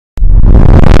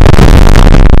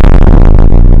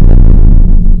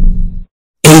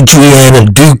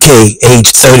Duque,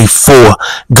 age 34,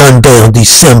 gunned down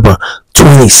December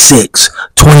 26,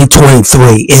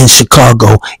 2023 in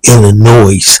Chicago,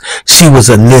 Illinois. She was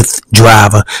a Lyft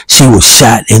driver. She was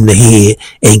shot in the head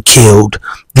and killed.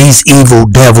 These evil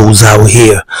devils out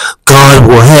here, God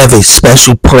will have a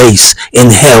special place in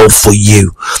hell for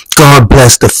you. God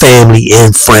bless the family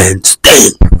and friends.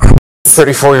 Dang.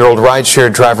 34-year-old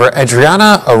rideshare driver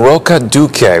Adriana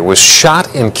Arocha-Duque was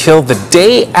shot and killed the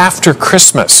day after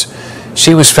Christmas.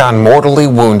 She was found mortally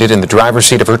wounded in the driver's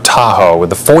seat of her Tahoe in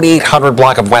the 4800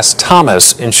 block of West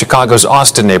Thomas in Chicago's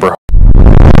Austin neighborhood.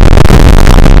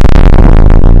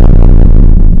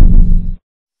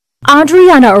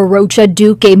 Adriana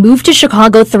Arocha-Duque moved to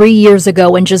Chicago 3 years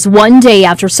ago, and just one day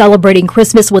after celebrating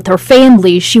Christmas with her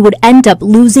family, she would end up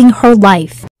losing her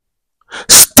life.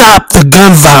 Stop the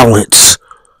gun violence.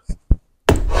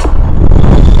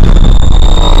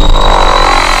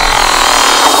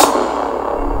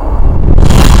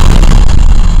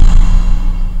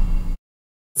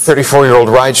 Thirty-four-year-old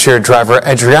rideshare driver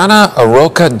Adriana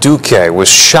Arocha-Duque was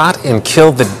shot and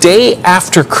killed the day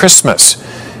after Christmas.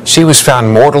 She was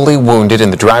found mortally wounded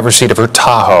in the driver's seat of her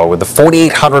Tahoe in the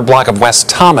 4800 block of West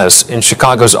Thomas in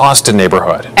Chicago's Austin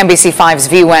neighborhood. NBC5's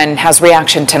VUN has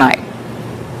reaction tonight.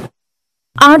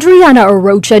 Adriana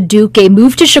Arocha-Duque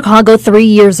moved to Chicago 3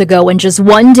 years ago, and just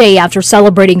one day after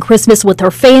celebrating Christmas with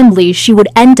her family, she would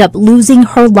end up losing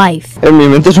her life.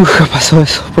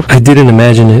 I didn't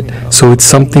imagine it, so it's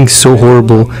something so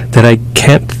horrible that I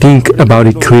can't think about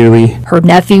it clearly. Her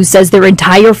nephew says their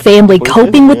entire family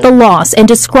coping with the loss and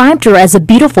described her as a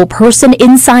beautiful person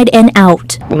inside and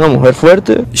out.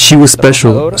 She was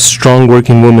special, a strong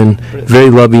working woman,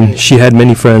 very loving. She had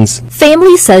many friends.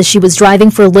 Family says she was driving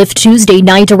for Lyft Tuesday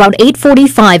night around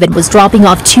 8:45 and was dropping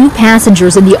off 2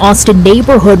 passengers in the Austin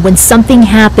neighborhood when something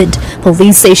happened.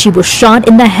 Police say she was shot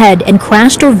in the head and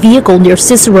crashed her vehicle near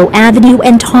Cicero Avenue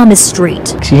and Thomas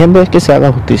Street.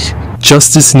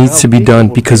 Justice needs to be done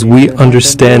because we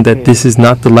understand that this is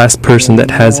not the last person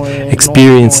that has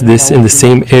experienced this in the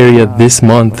same area this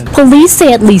month. Police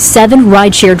say at least 7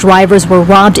 rideshare drivers were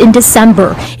robbed in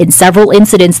December. In several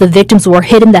incidents, the victims were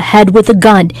hit in the head with a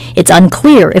gun. It's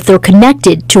unclear if they're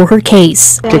connected to her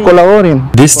case.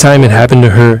 This time it happened to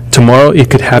her. Tomorrow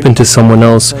it could happen to someone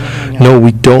else. No,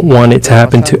 we don't want it to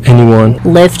happen to anyone.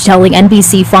 Lyft telling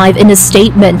NBC5 in a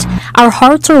statement, "Our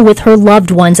hearts are with her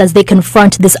loved ones as they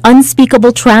confront this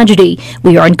unspeakable tragedy.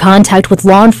 We are in contact with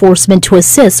law enforcement to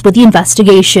assist with the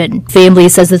investigation." Family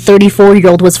says the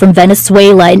 34-year-old was from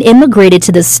Venezuela and immigrated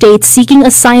to the States seeking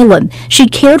asylum. She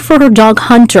cared for her dog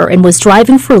Hunter and was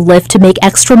driving for Lyft to make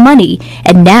extra money,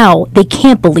 and now they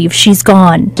can't believe she's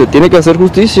gone.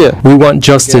 We want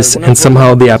justice, and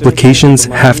somehow the applications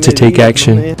have to take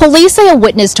action. Police say a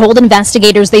witness told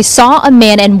investigators they saw a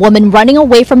man and woman running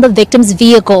away from the victim's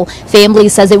vehicle. Family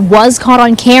says it was caught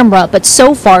on camera, but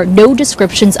so far no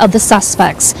descriptions of the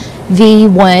suspects.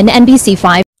 V1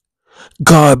 NBC5.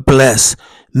 God bless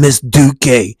Miss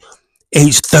Duque,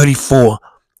 age 34,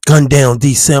 gunned down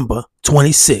December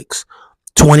 26,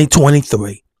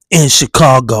 2023 in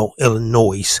Chicago,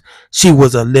 Illinois. She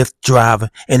was a Lyft driver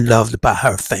and loved by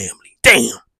her family.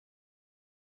 Damn.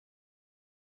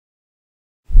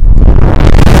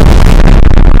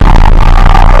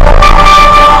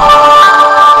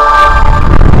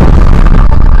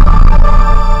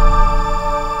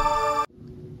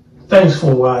 Thanks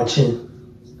for watching.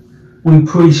 We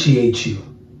appreciate you.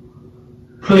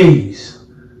 Please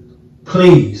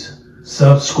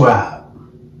subscribe.